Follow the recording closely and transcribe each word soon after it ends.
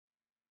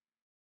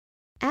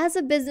As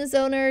a business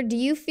owner, do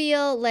you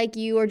feel like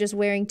you are just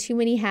wearing too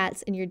many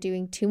hats and you're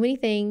doing too many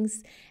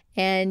things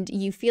and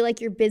you feel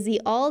like you're busy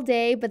all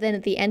day, but then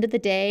at the end of the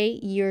day,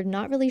 you're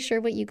not really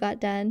sure what you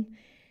got done?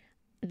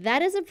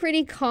 That is a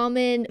pretty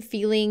common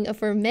feeling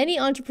for many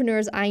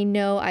entrepreneurs I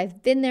know.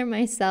 I've been there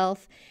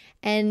myself.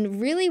 And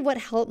really what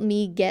helped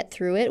me get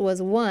through it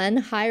was, one,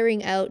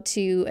 hiring out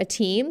to a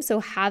team. So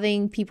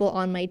having people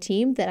on my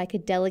team that I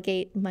could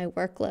delegate my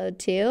workload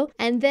to.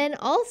 And then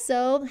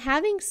also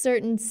having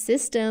certain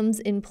systems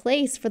in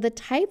place for the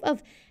type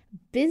of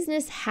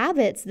business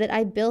habits that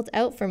I built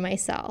out for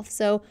myself.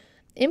 So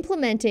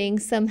implementing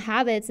some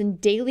habits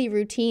and daily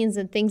routines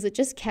and things that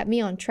just kept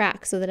me on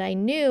track so that I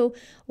knew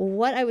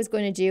what I was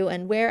going to do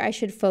and where I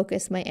should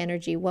focus my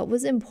energy, what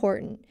was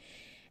important.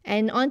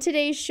 And on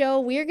today's show,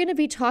 we're going to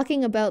be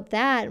talking about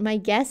that. My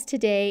guest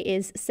today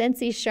is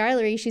Sensi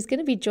Charlery. She's going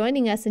to be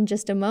joining us in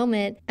just a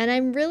moment. And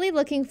I'm really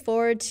looking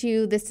forward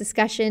to this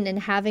discussion and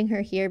having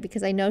her here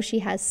because I know she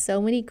has so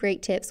many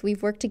great tips.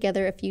 We've worked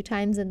together a few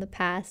times in the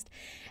past.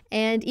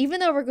 And even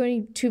though we're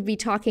going to be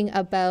talking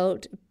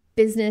about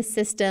business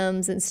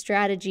systems and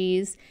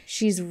strategies,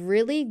 she's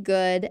really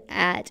good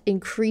at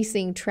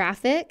increasing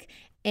traffic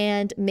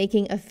and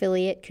making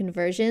affiliate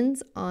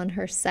conversions on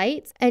her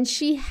sites. And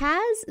she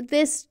has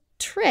this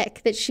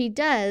trick that she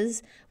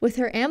does with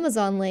her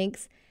Amazon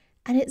links,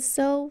 and it's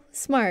so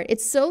smart.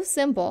 It's so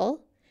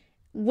simple.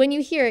 When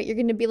you hear it, you're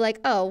going to be like,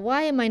 oh,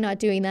 why am I not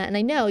doing that? And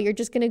I know you're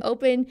just going to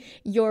open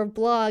your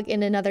blog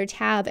in another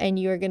tab and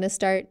you're going to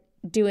start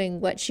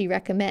doing what she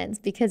recommends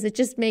because it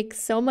just makes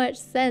so much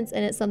sense,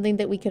 and it's something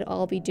that we could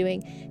all be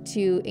doing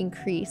to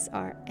increase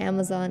our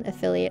Amazon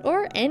affiliate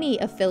or any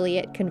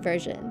affiliate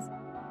conversions.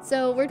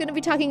 So we're going to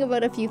be talking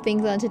about a few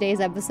things on today's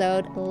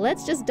episode.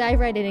 Let's just dive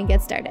right in and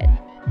get started.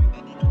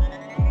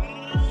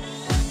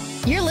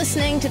 You're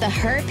listening to the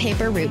Her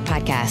Paper Route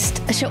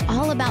Podcast, a show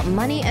all about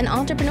money and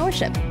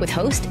entrepreneurship with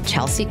host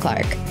Chelsea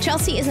Clark.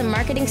 Chelsea is a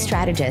marketing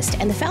strategist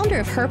and the founder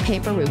of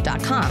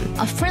HerPaperRoute.com,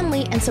 a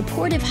friendly and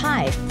supportive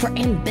hive for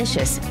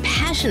ambitious,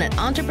 passionate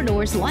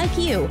entrepreneurs like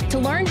you to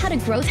learn how to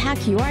growth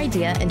hack your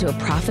idea into a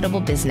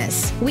profitable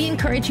business. We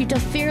encourage you to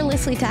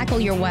fearlessly tackle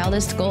your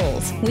wildest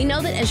goals. We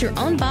know that as your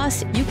own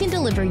boss, you can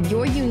deliver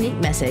your unique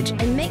message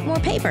and make more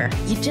paper.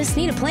 You just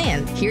need a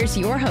plan. Here's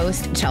your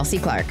host, Chelsea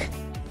Clark.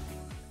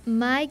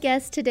 My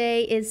guest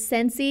today is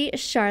Sensi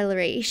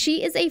Charlery.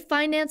 She is a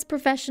finance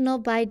professional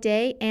by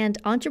day and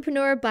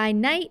entrepreneur by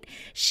night.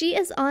 She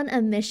is on a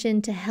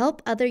mission to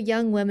help other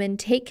young women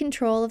take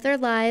control of their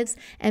lives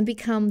and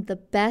become the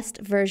best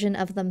version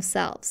of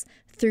themselves.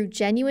 Through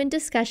genuine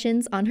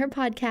discussions on her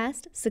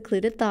podcast,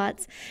 Secluded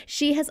Thoughts,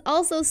 she has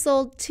also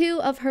sold 2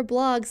 of her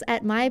blogs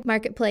at my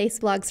marketplace,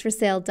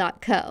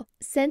 blogsforsale.co.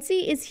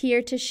 Sensi is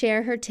here to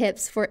share her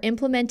tips for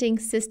implementing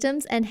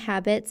systems and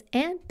habits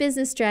and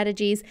business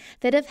strategies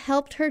that have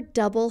helped her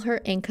double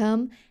her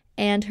income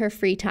and her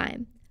free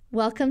time.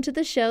 Welcome to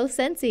the show,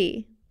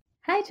 Sensi.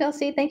 Hi,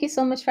 Chelsea. Thank you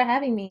so much for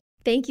having me.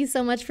 Thank you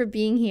so much for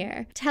being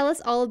here. Tell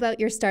us all about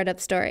your startup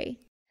story.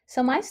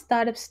 So my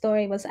startup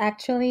story was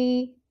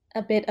actually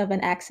a bit of an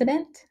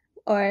accident,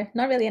 or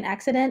not really an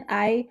accident.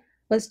 I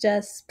was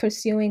just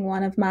pursuing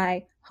one of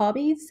my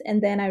hobbies, and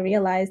then I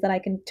realized that I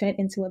can turn it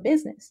into a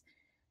business.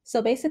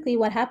 So basically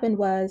what happened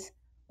was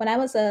when I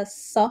was a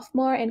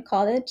sophomore in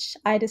college,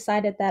 I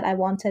decided that I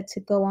wanted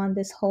to go on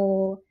this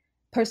whole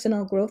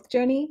personal growth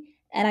journey,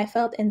 and I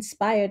felt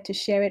inspired to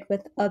share it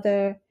with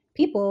other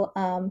people,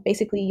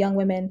 basically young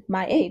women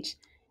my age.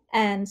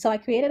 And so I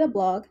created a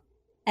blog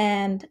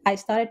and I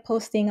started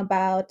posting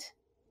about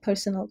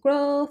personal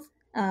growth,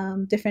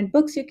 different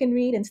books you can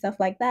read and stuff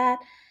like that.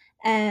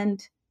 And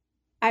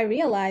I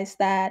realized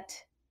that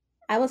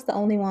I was the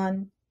only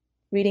one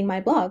reading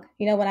my blog,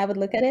 when I would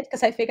look at it,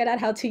 because I figured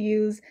out how to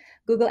use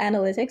Google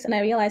Analytics, and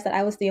I realized that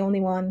I was the only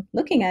one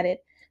looking at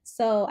it.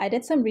 So I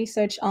did some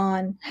research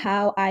on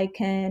how I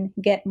can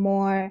get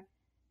more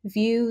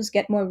views,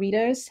 get more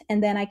readers.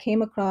 And then I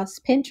came across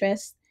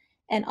Pinterest.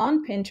 And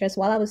on Pinterest,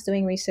 while I was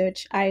doing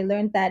research, I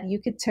learned that you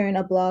could turn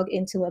a blog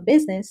into a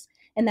business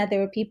and that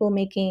there were people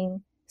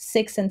making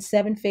 6 and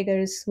 7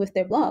 figures with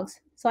their blogs.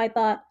 So I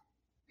thought,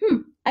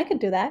 I could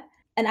do that.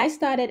 And I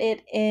started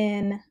it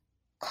in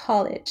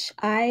college.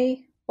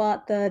 I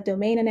bought the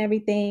domain and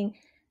everything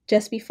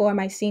just before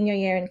my senior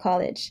year in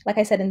college. Like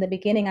I said, in the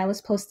beginning, I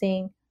was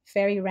posting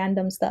very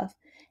random stuff.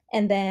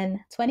 And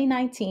then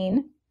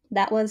 2019,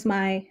 that was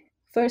my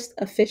first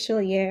official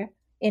year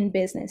in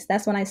business.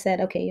 That's when I said,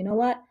 okay, you know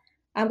what?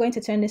 I'm going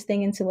to turn this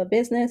thing into a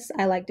business.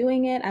 I like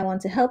doing it. I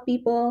want to help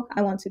people.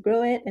 I want to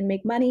grow it and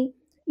make money.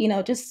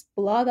 Just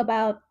blog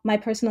about my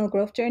personal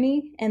growth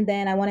journey. And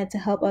then I wanted to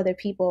help other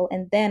people.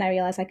 And then I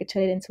realized I could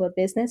turn it into a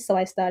business. So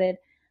I started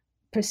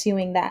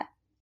pursuing that.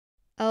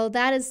 Oh,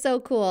 that is so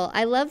cool.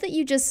 I love that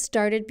you just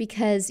started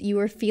because you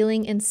were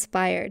feeling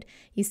inspired.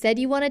 You said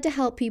you wanted to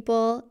help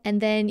people, and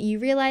then you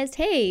realized,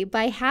 hey,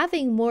 by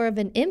having more of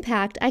an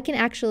impact, I can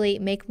actually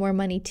make more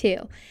money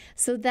too.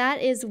 So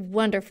that is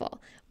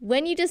wonderful.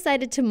 When you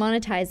decided to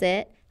monetize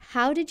it,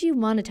 how did you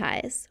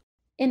monetize?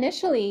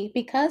 Initially,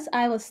 because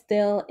I was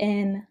still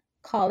in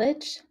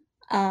college,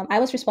 I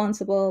was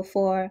responsible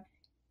for,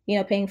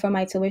 paying for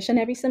my tuition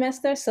every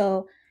semester.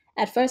 So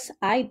at first,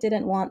 I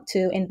didn't want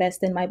to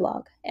invest in my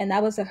blog. And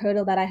that was a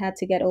hurdle that I had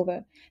to get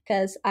over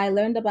because I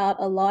learned about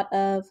a lot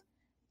of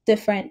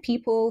different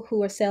people who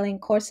were selling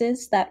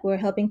courses that were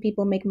helping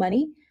people make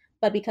money.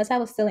 But because I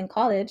was still in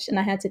college and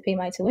I had to pay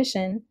my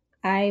tuition,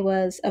 I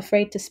was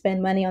afraid to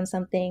spend money on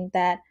something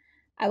that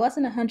I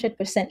wasn't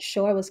 100%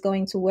 sure was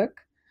going to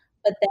work.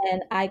 But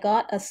then I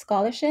got a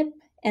scholarship,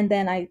 and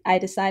then I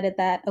decided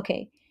that,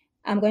 okay,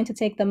 I'm going to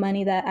take the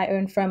money that I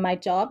earned from my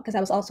job because I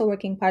was also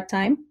working part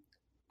time.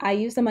 I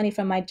used the money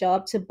from my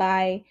job to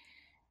buy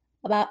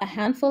about a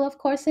handful of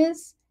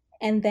courses.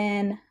 And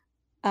then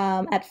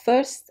at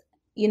first,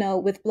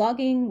 with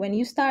blogging, when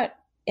you start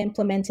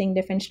implementing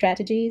different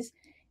strategies,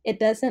 it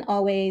doesn't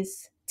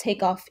always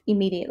take off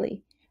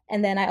immediately.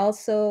 And then I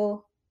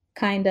also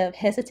kind of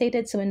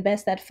hesitated to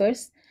invest at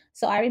first.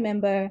 So I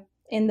remember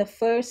in the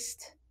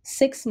first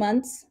 6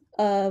 months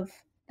of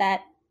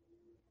that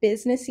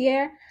business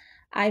year,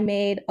 I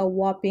made a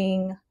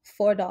whopping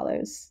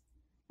 $4.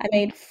 I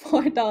made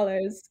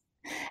 $4.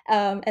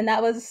 And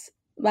that was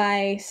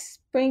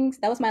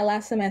that was my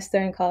last semester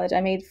in college.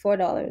 I made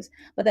 $4.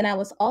 But then I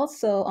was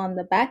also on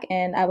the back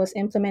end, I was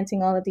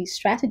implementing all of these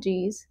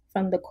strategies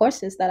from the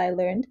courses that I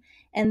learned.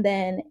 And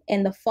then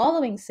in the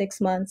following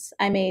 6 months,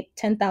 I made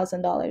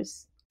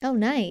 $10,000. Oh,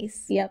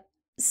 nice. Yep.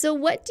 So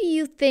what do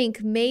you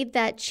think made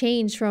that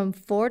change from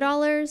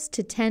 $4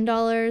 to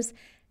 $10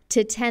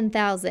 to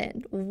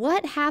 $10,000?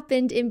 What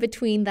happened in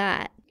between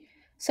that?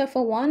 So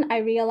for one, I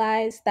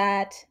realized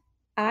that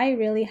I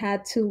really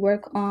had to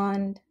work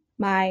on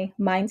my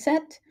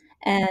mindset.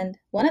 And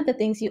one of the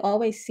things you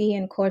always see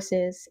in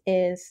courses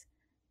is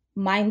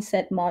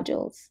mindset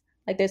modules.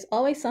 Like there's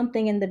always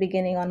something in the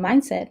beginning on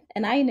mindset.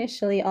 And I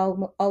initially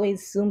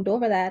always zoomed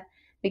over that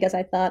because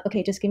I thought,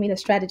 okay, just give me the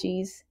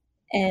strategies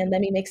and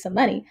let me make some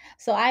money.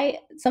 So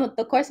some of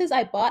the courses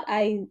I bought,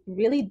 I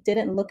really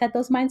didn't look at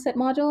those mindset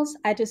modules.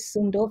 I just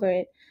zoomed over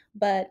it.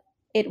 But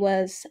it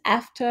was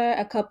after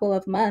a couple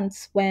of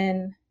months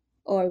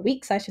or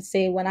weeks, I should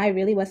say, when I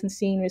really wasn't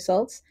seeing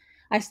results,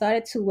 I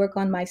started to work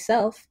on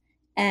myself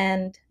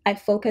and I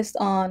focused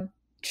on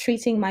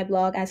treating my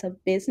blog as a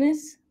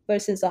business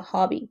versus a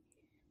hobby.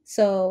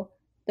 So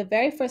the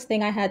very first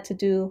thing I had to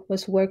do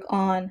was work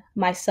on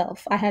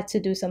myself. I had to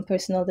do some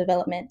personal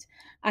development.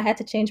 I had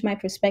to change my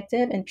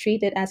perspective and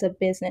treat it as a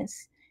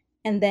business.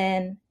 And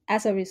then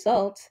as a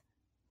result,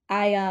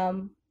 I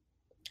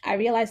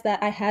realized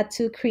that I had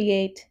to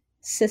create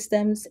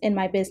systems in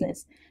my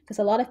business because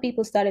a lot of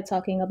people started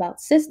talking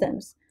about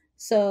systems.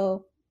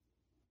 So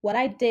what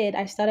I did,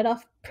 I started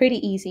off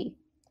pretty easy.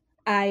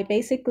 I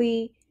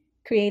basically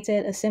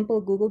created a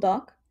simple Google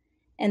Doc,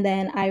 and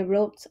then I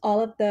wrote all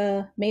of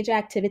the major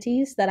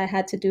activities that I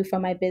had to do for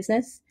my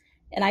business,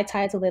 and I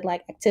titled it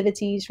like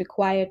activities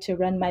required to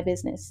run my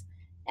business.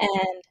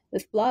 And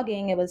with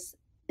blogging, it was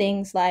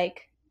things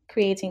like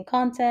creating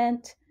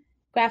content,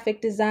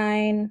 graphic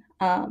design,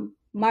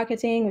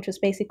 marketing, which was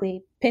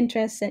basically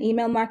Pinterest and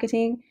email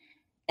marketing.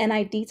 And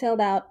I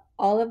detailed out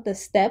all of the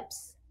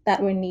steps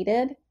that were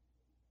needed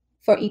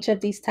for each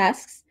of these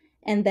tasks.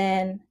 And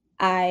then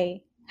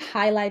I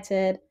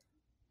highlighted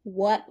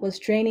what was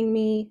draining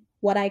me,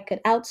 what I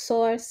could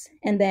outsource.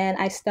 And then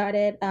I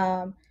started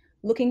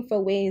looking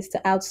for ways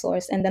to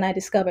outsource. And then I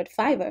discovered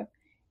Fiverr.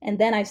 And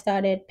then I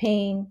started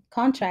paying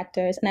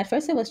contractors. And at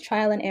first it was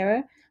trial and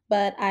error,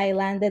 but I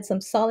landed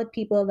some solid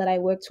people that I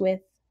worked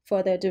with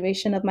for the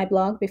duration of my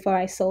blog before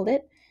I sold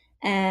it.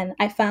 And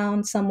I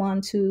found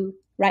someone to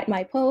write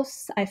my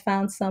posts. I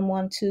found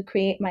someone to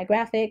create my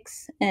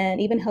graphics and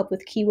even help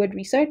with keyword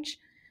research.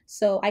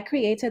 So I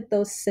created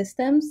those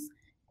systems.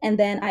 And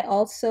then I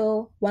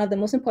also, one of the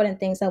most important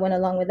things that went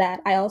along with that,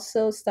 I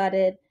also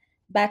started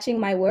batching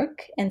my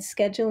work and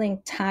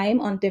scheduling time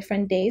on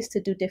different days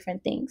to do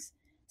different things.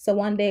 So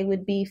one day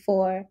would be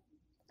for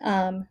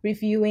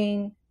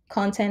reviewing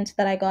content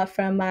that I got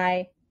from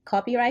my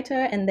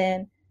copywriter and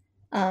then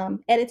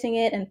editing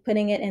it and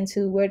putting it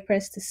into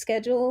WordPress to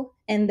schedule.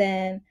 And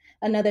then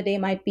another day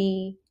might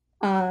be,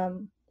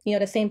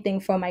 the same thing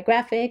for my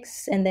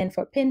graphics and then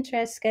for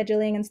Pinterest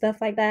scheduling and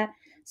stuff like that.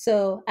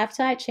 So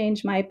after I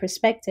changed my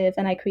perspective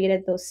and I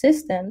created those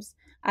systems,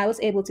 I was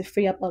able to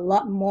free up a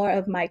lot more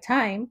of my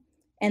time.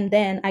 And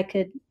then I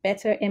could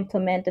better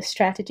implement the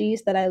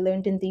strategies that I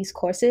learned in these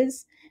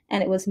courses.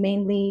 And it was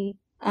mainly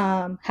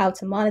how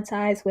to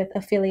monetize with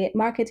affiliate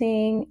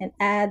marketing and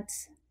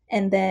ads,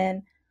 and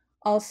then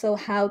also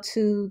how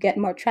to get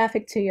more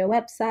traffic to your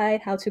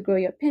website, how to grow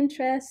your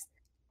Pinterest.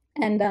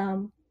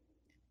 And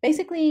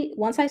basically,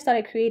 once I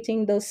started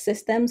creating those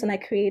systems and I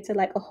created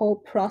like a whole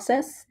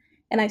process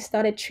and I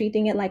started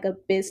treating it like a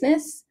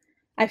business,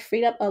 I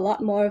freed up a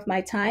lot more of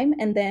my time.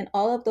 And then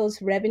all of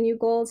those revenue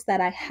goals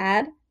that I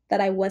had that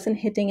I wasn't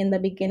hitting in the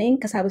beginning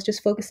because I was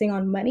just focusing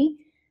on money,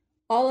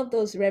 all of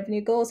those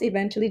revenue goals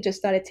eventually just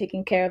started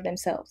taking care of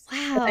themselves.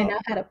 Wow. Because I now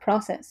had a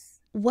process.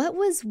 What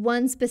was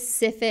one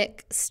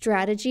specific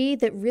strategy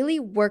that really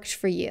worked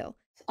for you?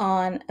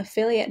 On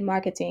affiliate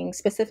marketing,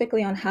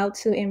 specifically on how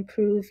to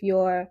improve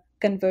your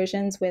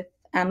conversions with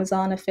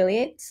Amazon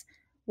affiliates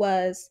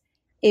was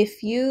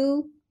if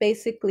you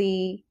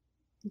basically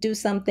do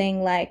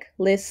something like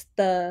list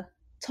the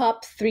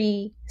top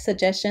 3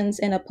 suggestions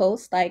in a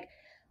post, like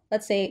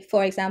let's say,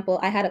 for example,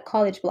 I had a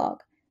college blog.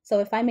 So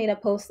if I made a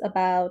post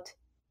about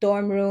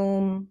dorm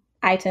room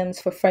items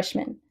for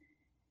freshmen,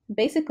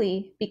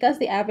 basically, because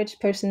the average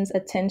person's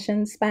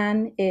attention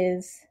span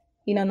is,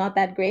 not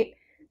that great,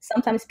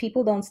 sometimes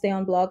people don't stay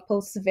on blog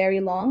posts very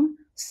long.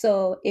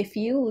 So if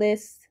you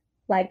list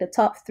like the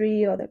top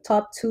 3 or the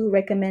top 2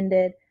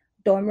 recommended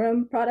dorm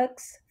room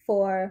products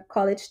for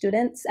college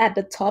students at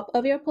the top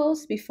of your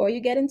post before you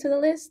get into the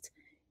list,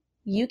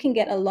 you can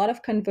get a lot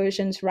of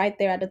conversions right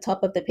there at the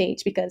top of the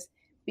page, because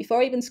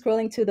before even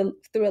scrolling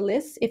through a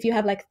list, if you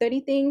have like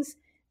 30 things,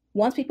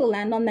 once people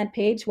land on that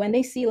page, when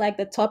they see like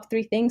the top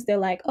 3 things, they're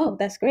like, oh,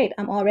 that's great.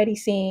 I'm already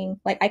seeing,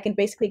 like, I can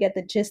basically get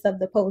the gist of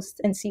the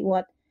post and see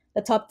what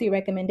the top 3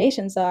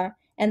 recommendations are.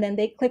 And then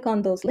they click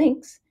on those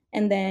links,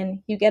 and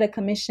then you get a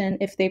commission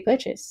if they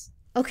purchase.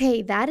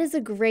 Okay, that is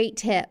a great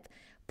tip.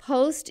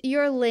 Post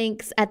your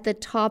links at the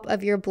top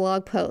of your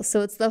blog post.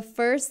 So it's the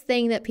first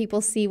thing that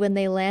people see when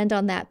they land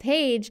on that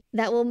page.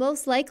 That will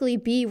most likely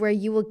be where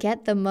you will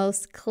get the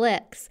most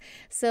clicks.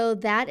 So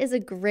that is a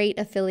great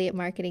affiliate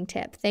marketing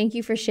tip. Thank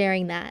you for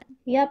sharing that.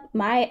 Yep,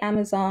 my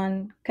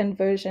Amazon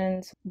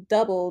conversions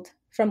doubled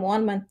from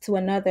 1 month to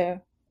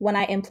another when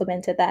I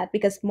implemented that,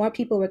 because more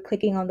people were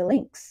clicking on the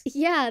links.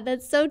 Yeah,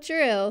 that's so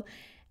true.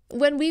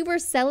 When we were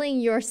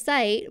selling your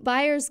site,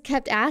 buyers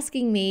kept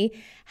asking me,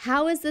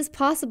 how is this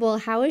possible?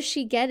 How is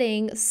she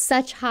getting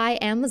such high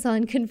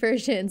Amazon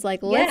conversions?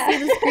 Like, let's see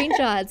the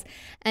screenshots.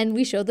 And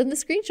we showed them the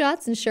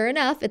screenshots, and sure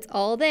enough, it's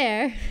all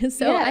there.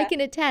 So I can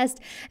attest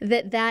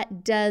that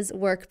that does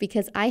work,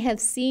 because I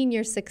have seen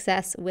your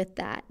success with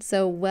that.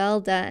 So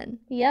well done.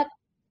 Yep.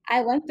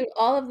 I went through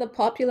all of the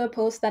popular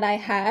posts that I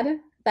had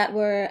that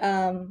were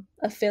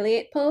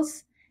affiliate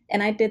posts,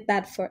 and I did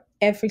that for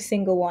every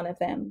single one of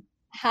them.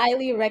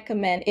 Highly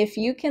recommend, if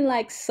you can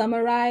like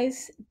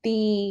summarize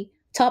the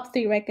top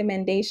 3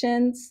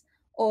 recommendations,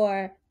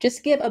 or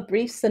just give a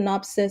brief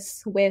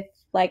synopsis with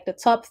like the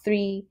top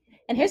 3.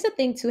 And here's the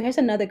thing too, here's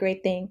another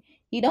great thing.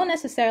 You don't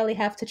necessarily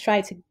have to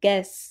try to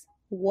guess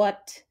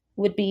what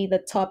would be the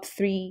top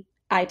 3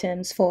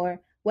 items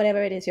for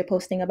whatever it is you're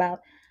posting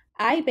about.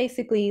 I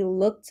basically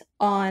looked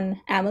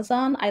on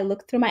Amazon, I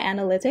looked through my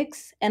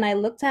analytics, and I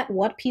looked at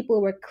what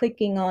people were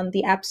clicking on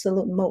the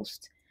absolute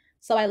most.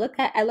 So I looked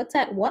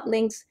at what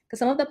links, because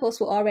some of the posts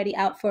were already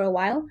out for a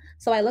while.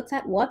 So I looked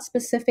at what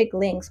specific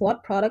links,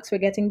 what products were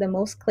getting the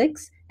most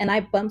clicks, and I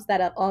bumped that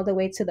up all the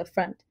way to the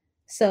front.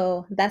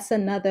 So that's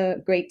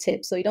another great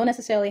tip. So you don't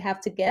necessarily have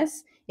to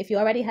guess. If you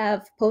already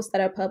have posts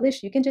that are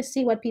published, you can just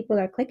see what people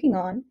are clicking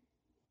on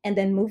and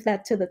then move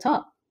that to the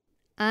top.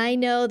 I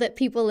know that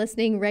people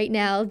listening right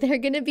now, they're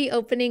going to be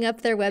opening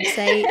up their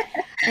website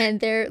and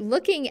they're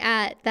looking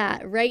at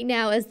that right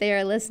now as they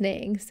are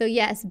listening. So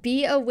yes,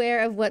 be aware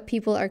of what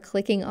people are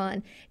clicking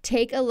on.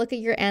 Take a look at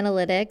your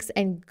analytics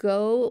and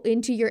go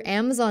into your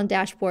Amazon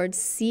dashboard,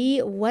 see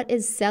what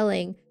is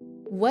selling,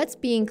 what's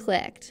being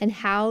clicked, and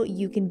how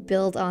you can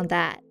build on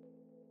that.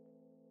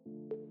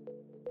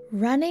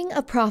 Running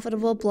a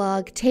profitable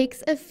blog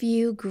takes a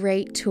few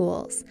great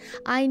tools.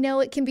 I know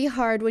it can be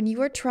hard when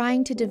you are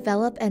trying to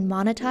develop and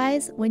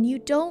monetize, when you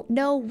don't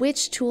know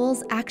which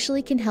tools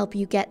actually can help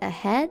you get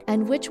ahead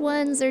and which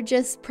ones are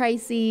just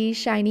pricey,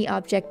 shiny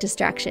object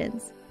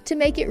distractions. To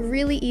make it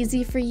really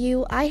easy for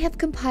you, I have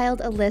compiled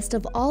a list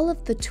of all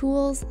of the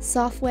tools,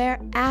 software,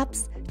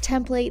 apps,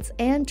 templates,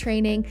 and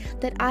training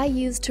that I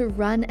use to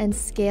run and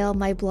scale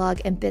my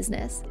blog and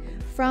business.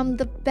 From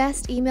the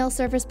best email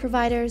service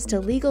providers to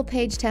legal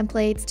page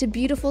templates to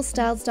beautiful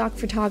styled stock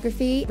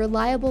photography,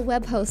 reliable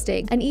web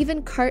hosting, and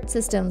even cart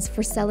systems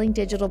for selling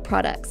digital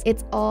products.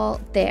 It's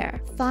all there.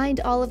 Find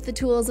all of the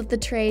tools of the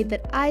trade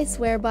that I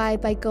swear by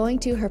going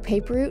to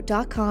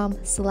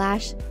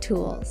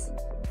herpaperroute.com/tools.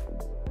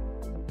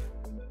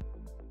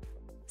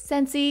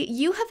 Sensi,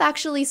 you have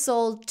actually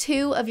sold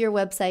 2 of your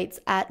websites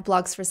at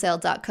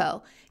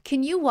blogsforsale.co.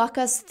 Can you walk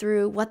us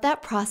through what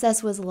that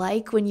process was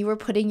like when you were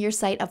putting your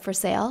site up for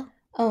sale?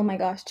 Oh my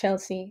gosh,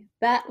 Chelsea.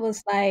 That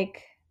was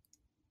like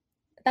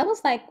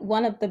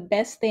one of the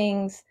best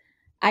things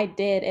I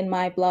did in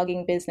my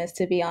blogging business,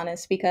 to be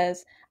honest,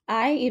 because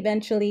I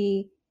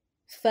eventually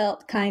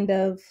felt kind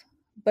of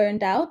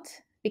burned out,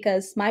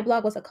 because my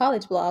blog was a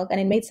college blog and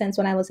it made sense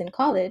when I was in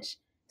college.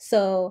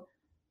 But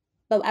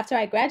after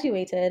I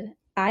graduated,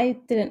 I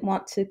didn't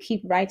want to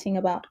keep writing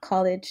about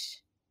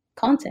college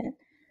content.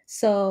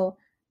 So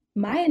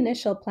my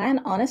initial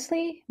plan was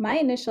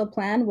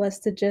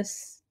to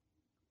just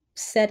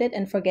set it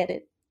and forget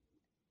it,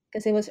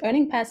 because it was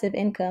earning passive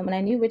income and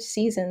I knew which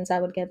seasons I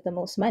would get the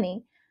most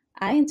money.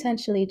 I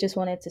intentionally just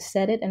wanted to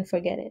set it and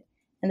forget it.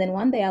 And then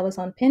one day I was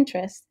on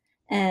Pinterest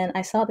and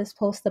I saw this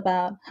post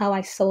about how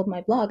I sold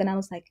my blog, and I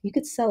was like, you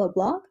could sell a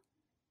blog?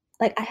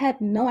 Like, I had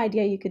no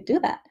idea you could do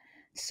that.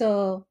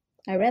 So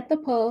I read the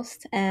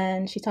post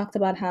and she talked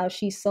about how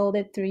she sold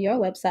it through your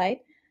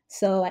website.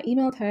 So I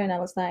emailed her and I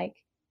was like,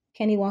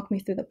 can you walk me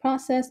through the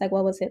process? Like,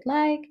 what was it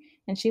like?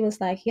 And she was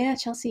like, yeah,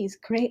 Chelsea is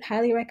great.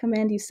 Highly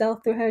recommend you sell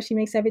through her. She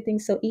makes everything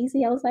so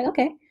easy. I was like,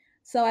 okay.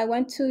 So I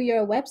went to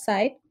your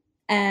website,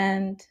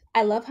 and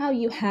I love how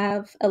you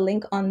have a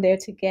link on there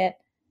to get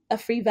a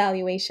free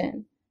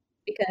valuation,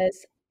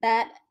 because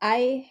that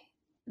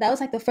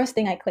was like the first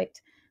thing I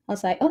clicked. I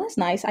was like, oh, that's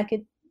nice. I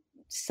could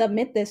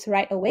submit this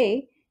right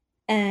away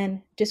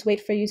and just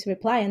wait for you to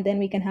reply, and then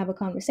we can have a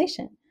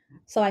conversation.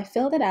 So I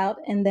filled it out,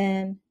 and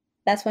then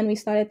that's when we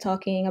started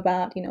talking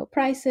about,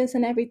 prices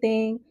and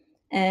everything.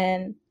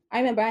 And I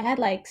remember I had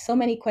like so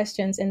many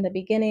questions in the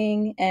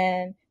beginning,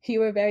 and you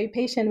were very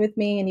patient with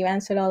me and you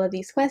answered all of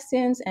these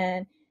questions.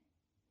 And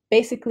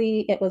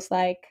basically, it was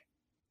like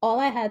all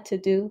I had to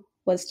do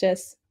was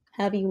just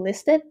have you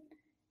listed,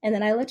 and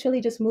then I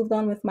literally just moved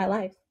on with my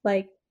life.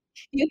 Like,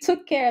 you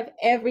took care of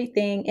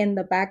everything in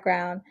the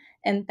background,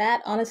 and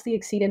that honestly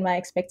exceeded my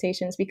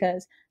expectations,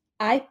 because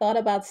I thought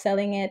about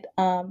selling it.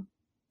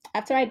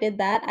 After I did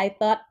that,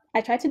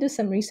 I tried to do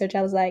some research.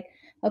 I was like,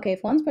 okay,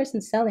 if one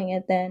person's selling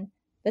it, then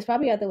there's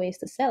probably other ways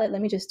to sell it.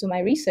 Let me just do my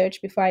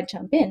research before I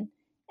jump in.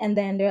 And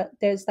then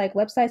there's like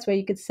websites where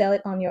you could sell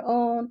it on your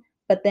own,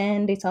 but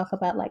then they talk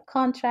about like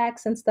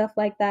contracts and stuff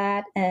like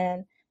that.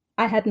 And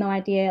I had no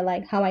idea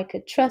like how I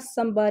could trust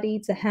somebody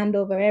to hand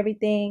over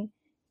everything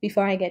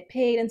before I get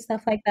paid and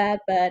stuff like that.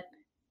 But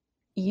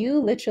you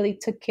literally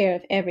took care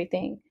of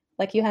everything.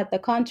 Like, you had the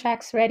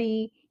contracts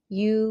ready,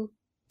 you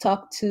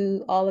talked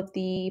to all of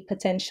the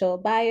potential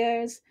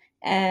buyers,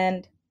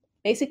 and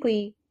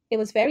basically it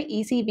was very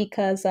easy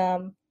because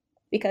I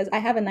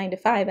have a 9 to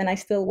 5 and I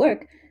still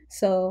work.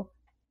 So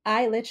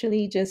I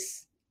literally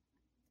just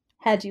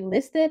had you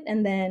listed,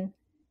 and then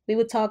we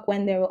would talk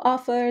when there were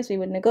offers, we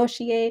would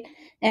negotiate.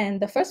 And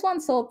the first one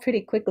sold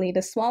pretty quickly.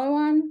 The smaller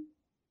one,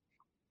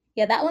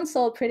 yeah, that one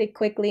sold pretty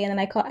quickly, and then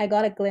I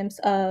got a glimpse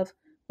of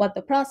what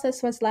the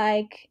process was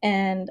like,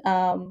 and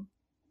all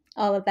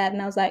of that,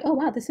 and I was like, oh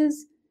wow, this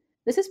is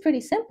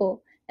pretty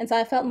simple. And so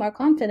I felt more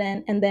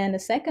confident. And then the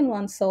second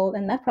one sold,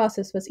 and that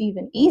process was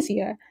even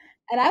easier.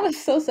 And I was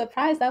so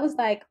surprised. I was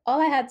like,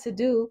 all I had to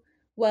do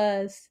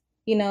was,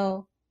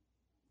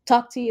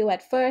 talk to you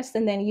at first,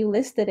 and then you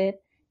listed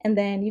it, and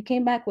then you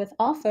came back with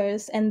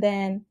offers. And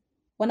then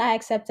when I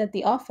accepted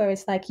the offer,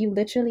 it's like you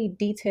literally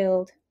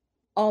detailed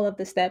all of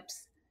the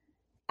steps.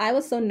 I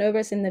was so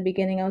nervous in the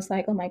beginning. I was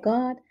like, oh my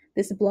God,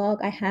 this blog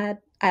I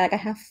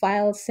have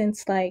files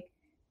since like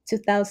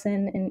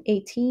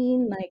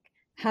 2018. Like,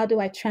 how do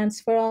I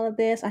transfer all of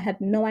this? I had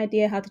no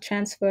idea how to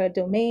transfer a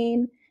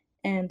domain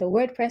and the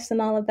WordPress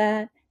and all of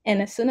that.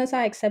 And as soon as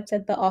I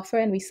accepted the offer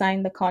and we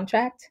signed the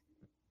contract,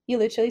 you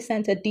literally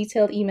sent a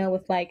detailed email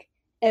with like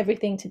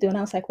everything to do. And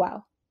I was like,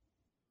 wow.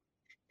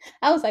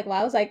 I was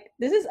like,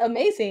 this is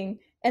amazing.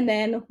 And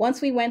then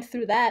once we went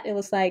through that, it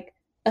was like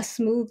a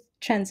smooth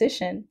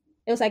transition.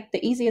 It was like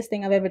the easiest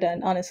thing I've ever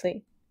done,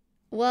 honestly.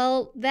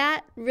 Well,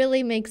 that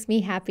really makes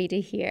me happy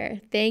to hear.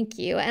 Thank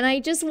you. And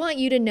I just want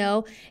you to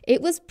know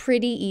it was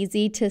pretty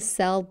easy to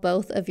sell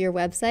both of your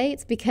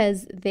websites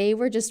because they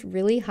were just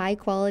really high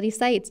quality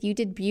sites. You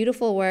did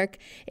beautiful work.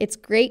 It's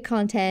great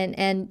content.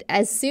 And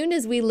as soon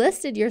as we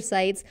listed your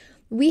sites,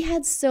 we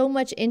had so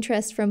much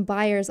interest from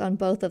buyers on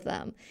both of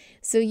them.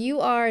 So you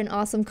are an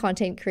awesome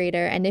content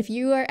creator. And if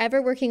you are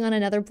ever working on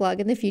another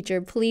blog in the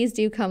future, please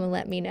do come and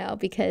let me know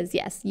because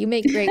yes, you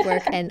make great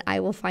work and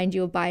I will find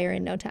you a buyer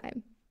in no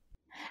time.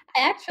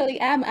 I actually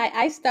am.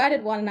 I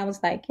started one and I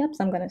was like, yep,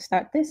 so I'm going to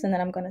start this and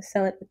then I'm going to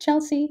sell it with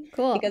Chelsea.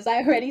 Cool. Because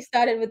I already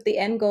started with the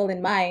end goal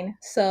in mind.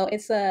 So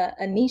it's a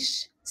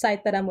niche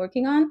site that I'm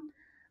working on.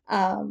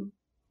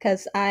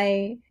 Because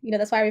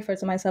that's why I refer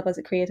to myself as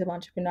a creative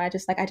entrepreneur. I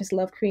just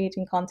love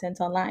creating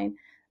content online.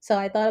 So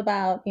I thought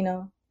about,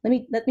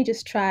 let me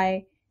just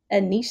try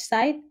a niche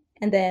site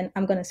and then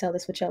I'm going to sell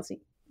this with Chelsea.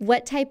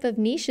 What type of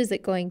niche is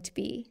it going to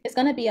be? It's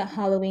going to be a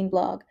Halloween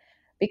blog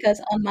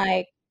because on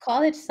my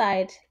college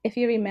site, if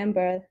you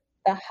remember,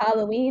 the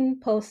Halloween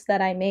post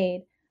that I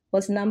made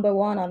was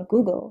 #1 on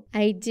Google.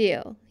 I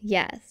do,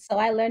 yes. So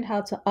I learned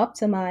how to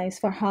optimize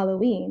for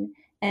Halloween,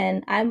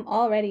 and I'm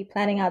already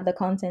planning out the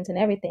content and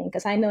everything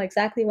because I know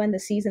exactly when the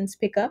seasons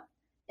pick up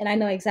and I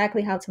know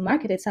exactly how to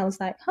market it. So I was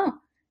like,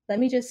 let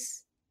me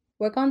just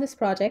work on this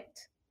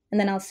project and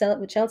then I'll sell it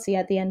with Chelsea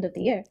at the end of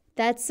the year.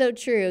 That's so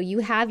true. You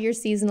have your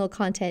seasonal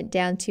content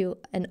down to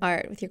an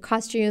art with your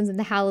costumes and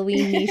the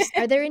Halloween niche.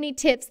 Are there any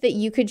tips that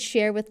you could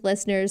share with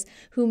listeners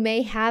who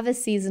may have a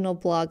seasonal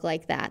blog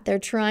like that? They're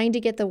trying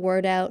to get the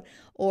word out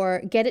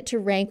or get it to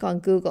rank on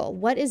Google.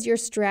 What is your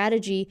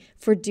strategy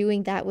for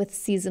doing that with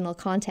seasonal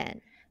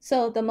content?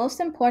 So the most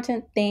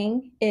important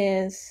thing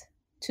is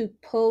to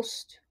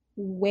post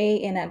way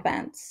in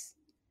advance.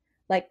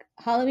 Like,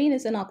 Halloween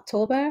is in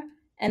October,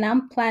 and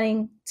I'm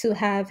planning to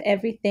have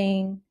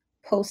everything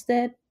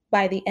posted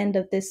by the end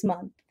of this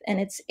month, and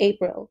it's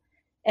April.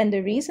 And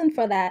the reason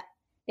for that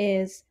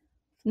is,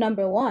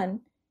 #1,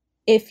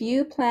 if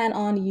you plan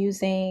on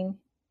using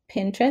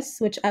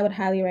Pinterest, which I would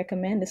highly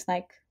recommend, it's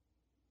like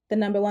the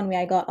 #1 way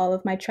I got all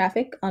of my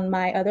traffic on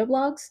my other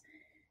blogs.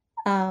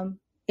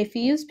 if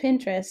you use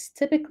Pinterest,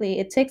 typically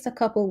it takes a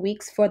couple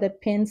weeks for the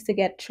pins to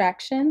get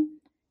traction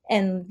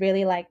and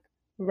really like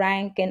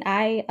rank. And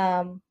I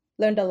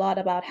learned a lot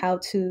about how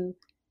to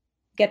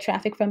get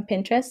traffic from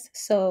Pinterest.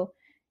 So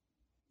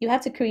you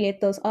have to create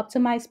those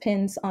optimized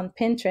pins on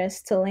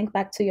Pinterest to link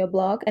back to your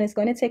blog. And it's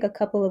going to take a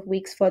couple of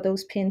weeks for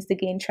those pins to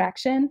gain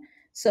traction.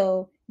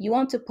 So you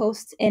want to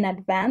post in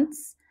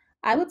advance.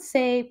 I would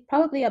say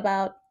probably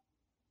about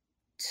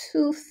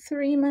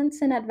 2-3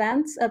 months in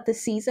advance of the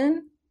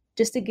season,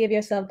 just to give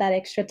yourself that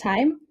extra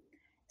time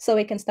so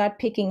it can start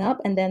picking up.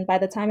 And then by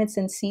the time it's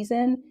in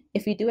season,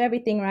 if you do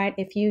everything right,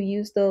 if you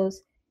use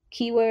those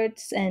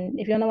keywords, and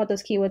if you don't know what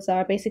those keywords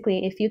are,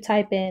 basically if you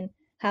type in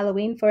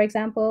Halloween, for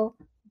example,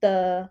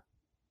 the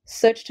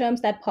search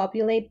terms that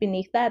populate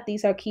beneath that,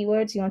 these are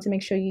keywords. You want to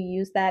make sure you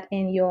use that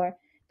in your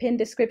pin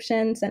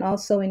descriptions and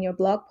also in your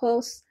blog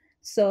posts.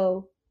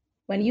 So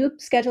when you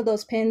schedule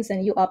those pins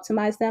and you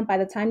optimize them, by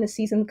the time the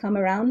season come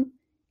around,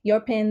 your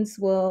pins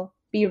will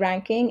be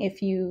ranking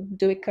if you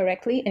do it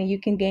correctly, and you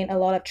can gain a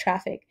lot of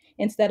traffic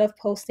instead of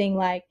posting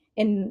like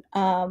in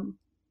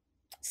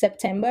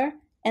September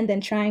and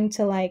then trying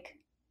to like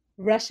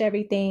rush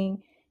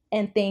everything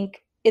and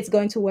think it's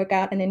going to work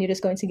out, and then you're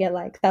just going to get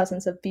like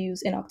thousands of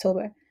views in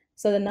October.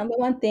 So the number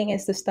one thing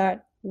is to start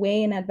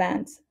way in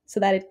advance so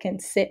that it can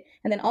sit.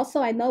 And then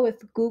also I know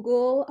with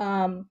Google,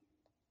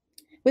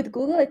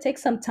 it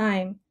takes some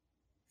time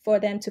for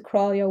them to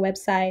crawl your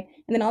website.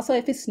 And then also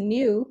if it's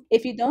new,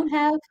 if you don't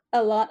have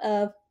a lot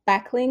of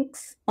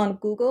backlinks on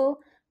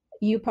Google,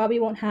 you probably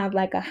won't have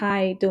like a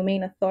high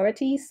domain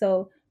authority.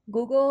 So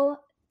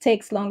Google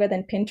takes longer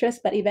than Pinterest,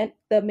 but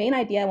the main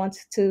idea I want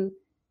to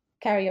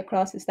carry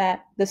across is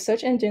that the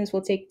search engines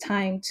will take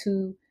time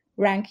to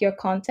rank your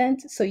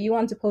content. So you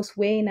want to post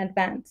way in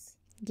advance.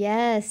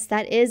 Yes,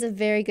 that is a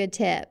very good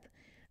tip.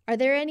 Are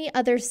there any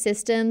other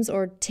systems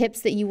or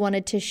tips that you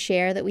wanted to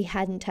share that we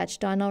hadn't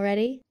touched on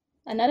already?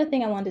 Another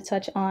thing I want to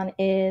touch on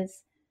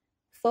is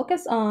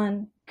focus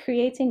on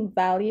creating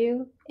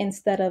value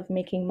instead of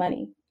making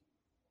money.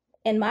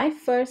 In my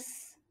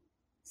first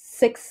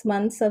 6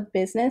 months of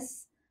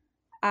business,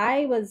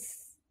 I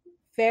was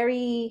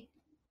very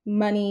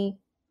money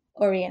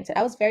oriented.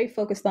 I was very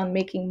focused on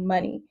making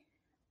money.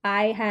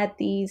 I had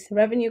these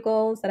revenue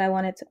goals that I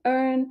wanted to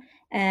earn,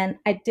 and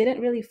I didn't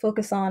really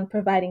focus on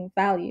providing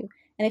value.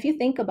 And if you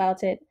think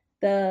about it,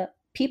 the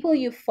people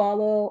you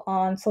follow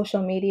on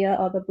social media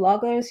or the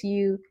bloggers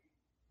you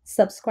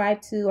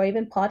subscribe to, or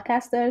even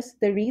podcasters,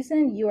 the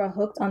reason you are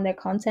hooked on their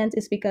content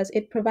is because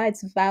it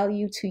provides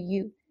value to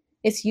you.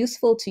 It's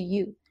useful to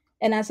you.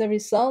 And as a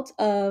result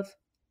of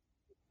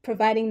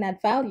providing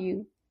that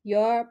value,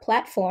 your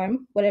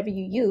platform, whatever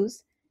you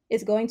use,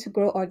 is going to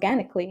grow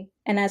organically.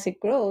 And as it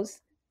grows,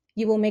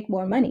 you will make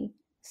more money.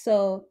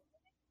 So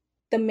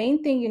the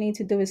main thing you need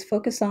to do is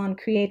focus on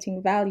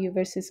creating value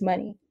versus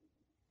money.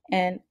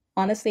 And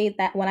honestly,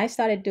 that when I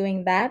started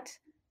doing that,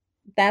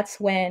 that's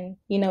when,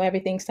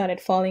 everything started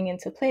falling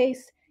into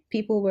place.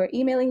 People were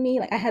emailing me.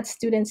 Like I had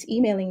students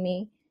emailing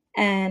me,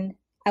 and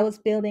I was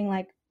building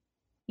like,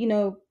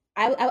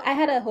 I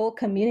had a whole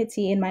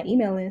community in my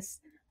email list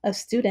of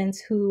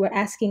students who were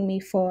asking me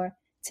for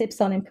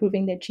tips on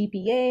improving their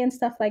GPA and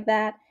stuff like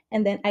that.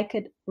 And then I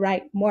could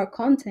write more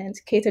content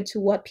catered to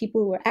what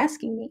people were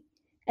asking me.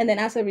 And then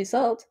as a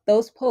result,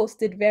 those posts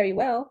did very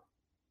well.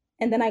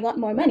 And then I got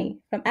more money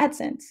from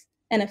AdSense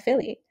and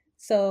affiliate.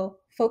 So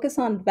focus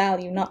on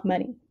value, not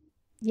money.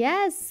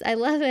 Yes, I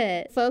love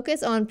it.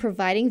 Focus on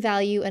providing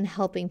value and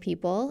helping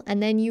people,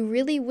 and then you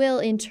really will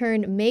in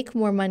turn make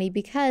more money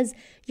because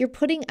you're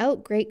putting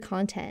out great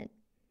content.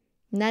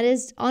 And that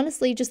is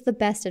honestly just the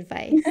best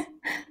advice.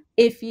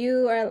 If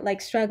you are like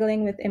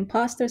struggling with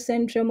imposter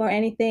syndrome or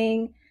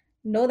anything,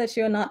 know that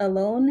you're not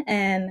alone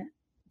and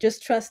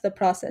just trust the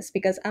process,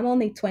 because I'm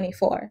only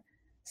 24.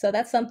 So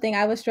that's something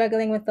I was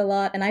struggling with a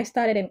lot, and I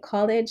started in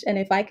college, and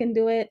if I can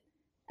do it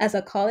as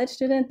a college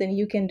student, then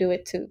you can do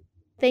it too.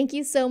 Thank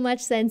you so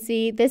much,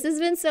 Sensi. This has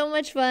been so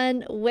much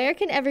fun. Where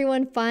can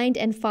everyone find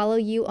and follow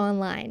you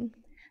online?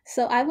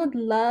 So I would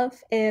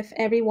love if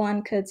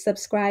everyone could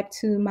subscribe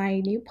to my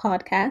new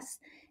podcast.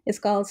 It's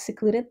called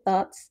Secluded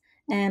Thoughts.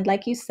 And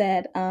like you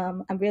said,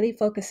 I'm really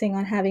focusing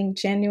on having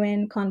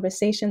genuine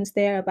conversations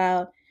there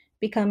about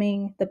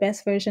becoming the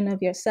best version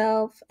of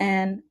yourself.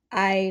 And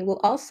I will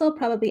also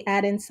probably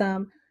add in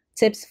some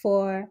tips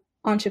for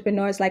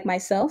entrepreneurs like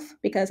myself,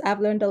 because I've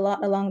learned a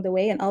lot along the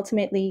way. And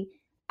ultimately,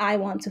 I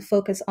want to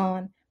focus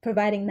on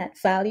providing that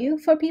value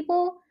for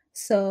people.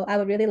 So I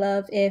would really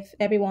love if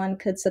everyone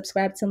could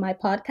subscribe to my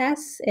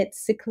podcast. It's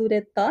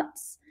Secluded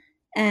Thoughts.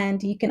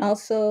 And you can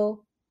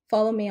also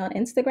follow me on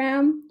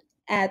Instagram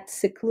at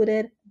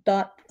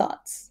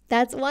secluded.thoughts.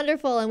 That's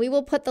wonderful. And we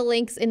will put the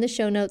links in the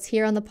show notes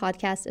here on the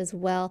podcast as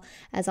well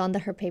as on the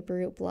Her Paper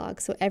Route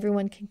blog, so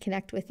everyone can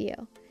connect with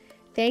you.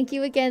 Thank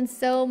you again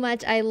so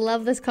much. I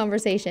love this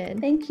conversation.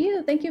 Thank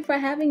you. Thank you for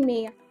having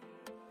me.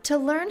 To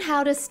learn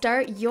how to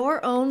start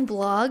your own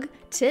blog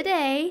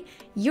today,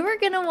 you're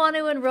going to want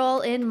to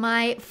enroll in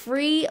my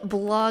free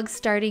blog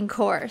starting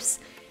course.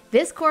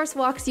 This course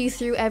walks you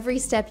through every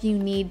step you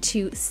need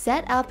to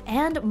set up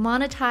and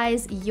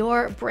monetize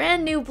your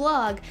brand new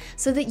blog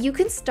so that you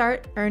can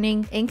start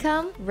earning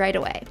income right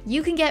away.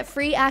 You can get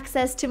free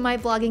access to my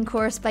blogging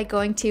course by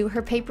going to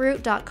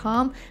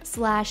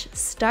herpaperroute.com/start.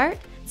 START.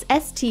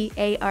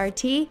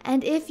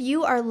 And if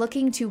you are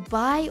looking to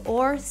buy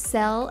or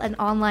sell an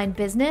online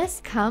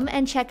business, come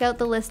and check out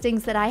the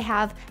listings that I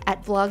have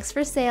at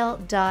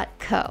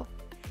blogsforsale.co.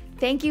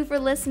 Thank you for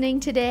listening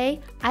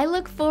today. I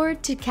look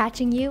forward to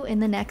catching you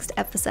in the next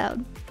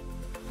episode.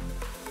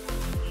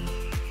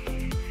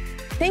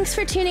 Thanks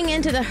for tuning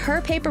in to the Her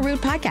Paper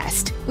Route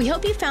podcast. We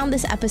hope you found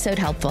this episode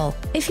helpful.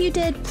 If you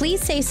did, please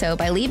say so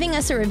by leaving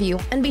us a review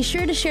and be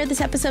sure to share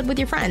this episode with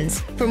your friends.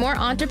 For more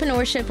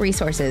entrepreneurship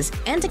resources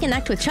and to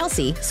connect with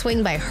Chelsea,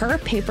 swing by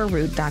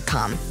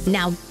herpaperroute.com.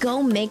 Now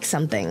go make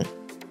something.